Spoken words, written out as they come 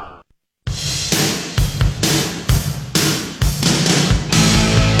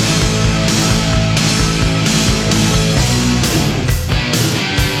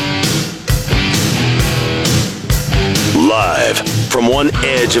one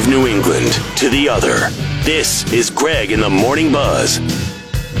edge of New England to the other. This is Greg in the Morning Buzz.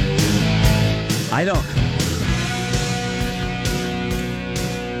 I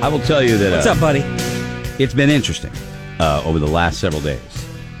will tell you that... What's up, buddy? It's been interesting over the last several days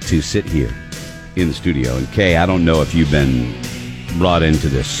to sit here in the studio. And Kay, I don't know if you've been brought into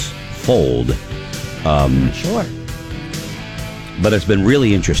this fold. Sure. But it's been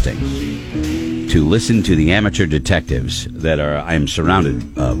really interesting to listen to the amateur detectives that I am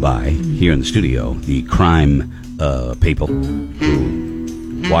surrounded by here in the studio, the crime people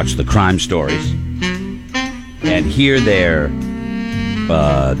who watch the crime stories, and hear their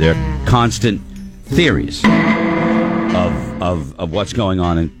constant theories of what's going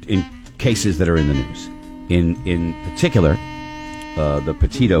on in cases that are in the news. In particular, the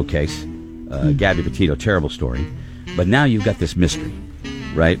Petito case, Gabby Petito, terrible story. But now you've got this mystery,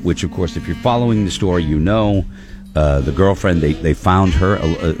 right? Which, of course, if you're following the story, you know the girlfriend, they found her.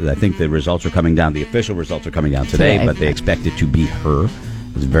 I think the results are coming down. The official results are coming down today, but they expect it to be her.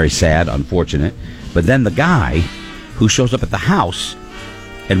 It's very sad, unfortunate. But then the guy who shows up at the house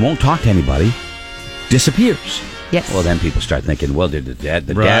and won't talk to anybody disappears. Yes. Well, then people start thinking, well, did the dad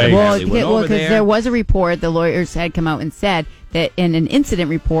Well, apparently went over because there was a report, the lawyers had come out and said that in an incident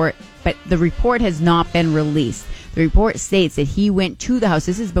report, but the report has not been released. The report states that he went to the house.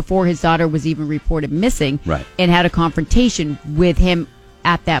 This is before his daughter was even reported missing, right, and had a confrontation with him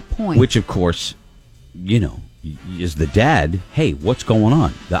at that point. Which, of course, is the dad, hey, what's going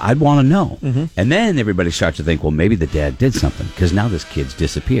on? I'd want to know. Mm-hmm. And then everybody starts to think, well, maybe the dad did something, because now this kid's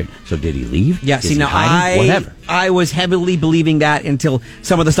disappeared. So did he leave? Yeah, see, now whatever. I was heavily believing that until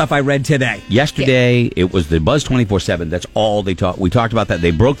some of the stuff I read today. Yesterday, it was the Buzz 24/7. That's all they talked. We talked about that.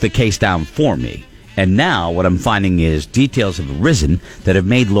 They broke the case down for me. And now what I'm finding is details have arisen that have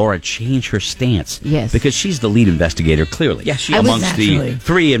made Laura change her stance. Yes. Because she's the lead investigator, clearly. Yes, she is. Amongst the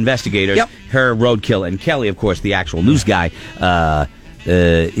three investigators, yep, her, Roadkill, and Kelly, of course, the actual news guy.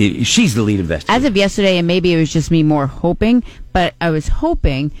 She's the lead investigator. As of yesterday, and maybe it was just me more hoping, but I was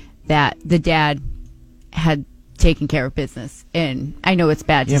hoping that the dad had taken care of business. And I know it's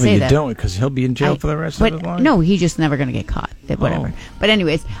bad to say that. Yeah, but you don't, because he'll be in jail for the rest of his life. No, he's just never going to get caught. Whatever. But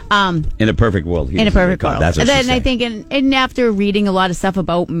anyways. In a perfect world. In a perfect world. That's what and then she's I think, and after reading a lot of stuff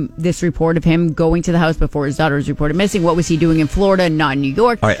about this report of him going to the house before his daughter was reported missing, what was he doing in Florida, not in New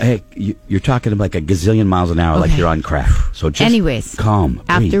York? All right, hey, you're talking like a gazillion miles an hour, like you're on crack. So just calm.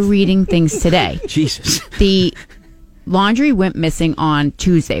 After breathe. Reading things today. Jesus. The laundry went missing on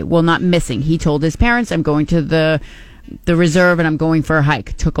Tuesday. Well, not missing. He told his parents, I'm going to the reserve and I'm going for a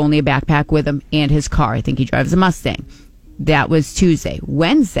hike. Took only a backpack with him and his car. I think he drives a Mustang. That was Tuesday.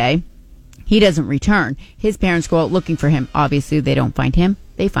 Wednesday, he doesn't return. His parents go out looking for him. Obviously, they don't find him.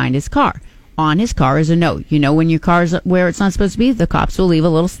 They find his car. On his car is a note. You know, when your car's where it's not supposed to be, the cops will leave a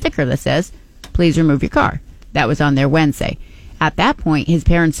little sticker that says, please remove your car. That was on there Wednesday. At that point, his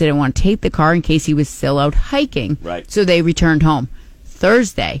parents didn't want to take the car in case he was still out hiking. Right. So they returned home.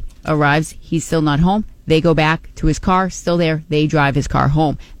 Thursday arrives. He's still not home. They go back to his car, still there. They drive his car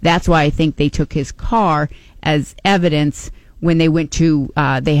home. That's why I think they took his car as evidence when they went to,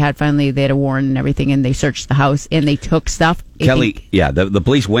 they had a warrant and everything, and they searched the house, and they took stuff. Kelly, the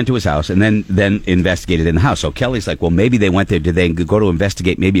police went to his house and then investigated in the house. So Kelly's like, well, maybe they went there. Did they go to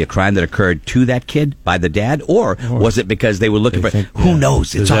investigate maybe a crime that occurred to that kid by the dad? Or was it because they were looking for, who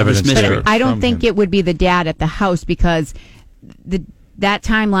knows? It's all this mystery. I don't think it would be the dad at the house because that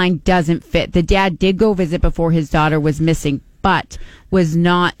timeline doesn't fit. The dad did go visit before his daughter was missing, but was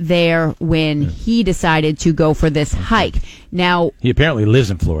not there when he decided to go for this hike. Now, he apparently lives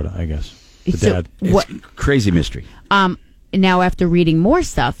in Florida, I guess. The dad. It's crazy mystery. Now, after reading more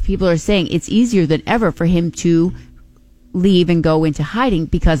stuff, people are saying it's easier than ever for him to leave and go into hiding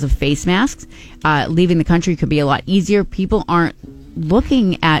because of face masks. Leaving the country could be a lot easier. People aren't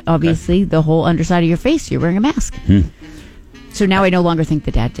looking at, obviously, the whole underside of your face. You're wearing a mask. So now I no longer think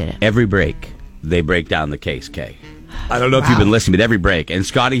the dad did it. Every break, they break down the case, Kay. I don't know if you've been listening, but every break. And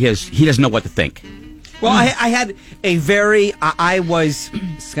Scotty he doesn't know what to think. Well, I had a very,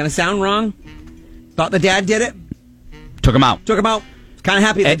 it's going to sound wrong, thought the dad did it. Took him out. Kind of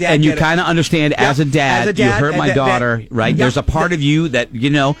happy that dad and did you kind of understand as a dad, you hurt my daughter, right? There's a part of you that,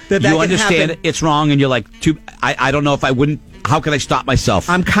 you understand it's wrong, and you're like, I don't know if I wouldn't. How can I stop myself?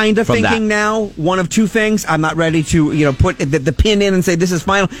 I'm kind of thinking now one of two things. I'm not ready to, put the pin in and say this is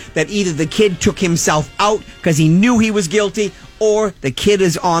final. That either the kid took himself out because he knew he was guilty, or the kid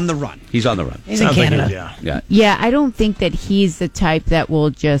is on the run. He's on the run. He's in Canada. Yeah, I don't think that he's the type that will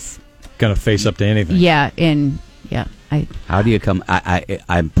just gonna face up to anything. Yeah. How do you come?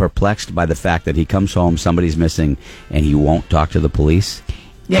 I'm perplexed by the fact that he comes home, somebody's missing, and he won't talk to the police.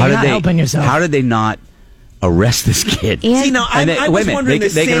 Yeah, you're not helping yourself. How did they not arrest this kid? And- See, now, I was wondering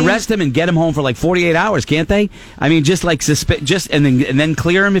they can arrest him and get him home for like 48 hours, can't they? I mean, just like and then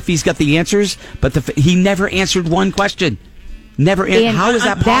clear him if he's got the answers. But he never answered one question. Never. And how is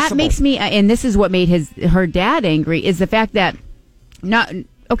that possible? That makes me, and this is what made her dad angry, is the fact that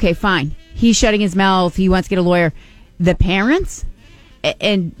okay, fine, he's shutting his mouth. He wants to get a lawyer. The parents,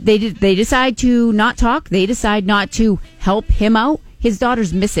 and they decide to not talk. They decide not to help him out. His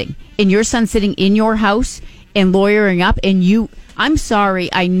daughter's missing, and your son's sitting in your house and lawyering up. And I'm sorry.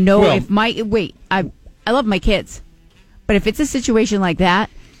 I know I love my kids, but if it's a situation like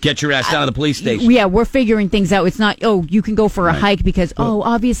that, get your ass down to the police station. Yeah, we're figuring things out. It's not, you can go for a hike because,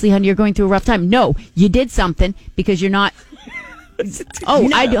 obviously, honey, you're going through a rough time. No, you did something because you're not.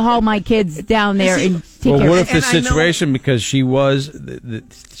 I'd haul my kids down there and take care what of if the situation, because she was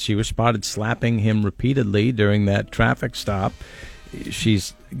spotted slapping him repeatedly during that traffic stop.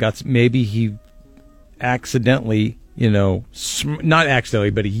 Maybe he accidentally, not accidentally,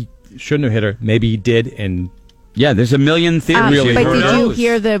 but he shouldn't have hit her. Maybe he did, and yeah, there's a million theories. But did you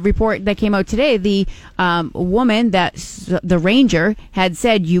hear the report that came out today? The woman the ranger had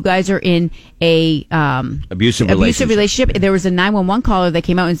said you guys are in a abusive relationship. There was a 911 caller that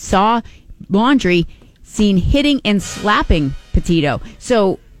came out and saw Laundrie seen hitting and slapping Petito.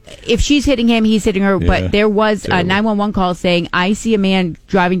 So if she's hitting him, he's hitting her. Yeah, but there was a 911 call saying, I see a man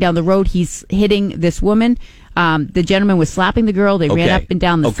driving down the road. He's hitting this woman. The gentleman was slapping the girl. They ran up and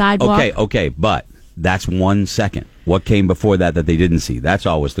down the sidewalk. Okay, but that's 1 second. What came before that they didn't see? That's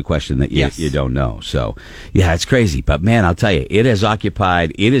always the question that you don't know. So, yeah, it's crazy. But, man, I'll tell you, it is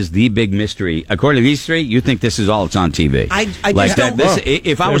the big mystery. According to these three, you think this is all that's on TV. I like just don't.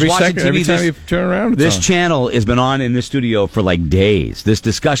 If I was watching TV, every time you turn around, this channel has been on in the studio for like days. This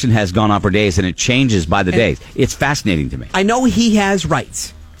discussion has gone on for days, and it changes by the days. It's fascinating to me. I know he has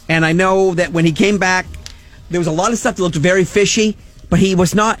rights. And I know that when he came back, there was a lot of stuff that looked very fishy, but he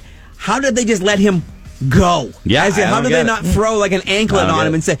was not. How did they just let him go? Yeah, how did they not throw like an anklet on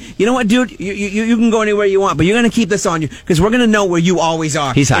him and say, you know what, dude, you can go anywhere you want, but you're going to keep this on you because we're going to know where you always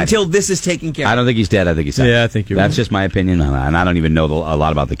are until this is taken care of. I don't think he's dead. I think he's dead. Yeah, I think you're right. That's just my opinion, and I don't even know a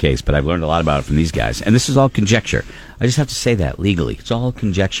lot about the case, but I've learned a lot about it from these guys. And this is all conjecture. I just have to say that legally. It's all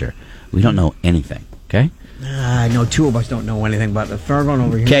conjecture. We don't know anything, okay? I know two of us don't know anything about the third one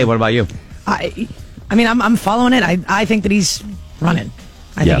over here. Okay, what about you? I mean, I'm following it. I think that he's running.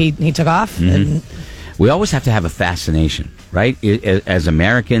 I think he took off. Mm-hmm. And we always have to have a fascination, right? As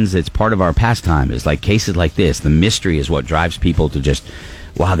Americans, it's part of our pastime. Is like cases like this. The mystery is what drives people to just,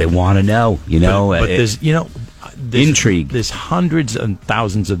 they want to know. But there's intrigue. There's hundreds and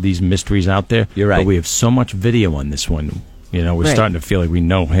thousands of these mysteries out there. You're right. But we have so much video on this one. We're starting to feel like we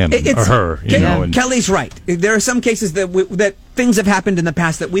know him or her. Kelly's right. There are some cases that things have happened in the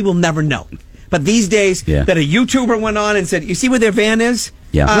past that we will never know. But these days, that a YouTuber went on and said, you see where their van is?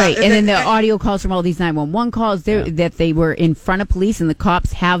 Yeah. Right, and then the audio calls from all these 911 calls that they were in front of police and the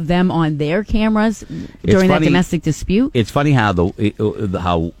cops have them on their cameras during that domestic dispute. It's funny how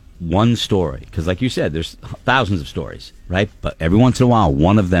how one story, because like you said, there's thousands of stories, right? But every once in a while,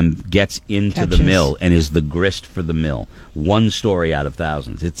 one of them gets into the mill and is the grist for the mill. One story out of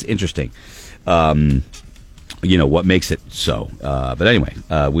thousands. It's interesting. What makes it so. But anyway,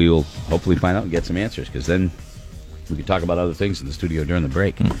 we will hopefully find out and get some answers, because then we can talk about other things in the studio during the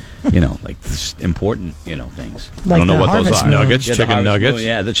break. Like important, things. Like I don't know what those are. Nuggets, chicken nuggets.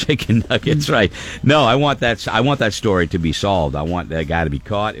 Yeah, the chicken nuggets, right. No, I want that story to be solved. I want that guy to be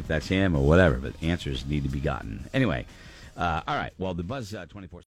caught, if that's him or whatever, but answers need to be gotten. Anyway, all right. Well, the Buzz 24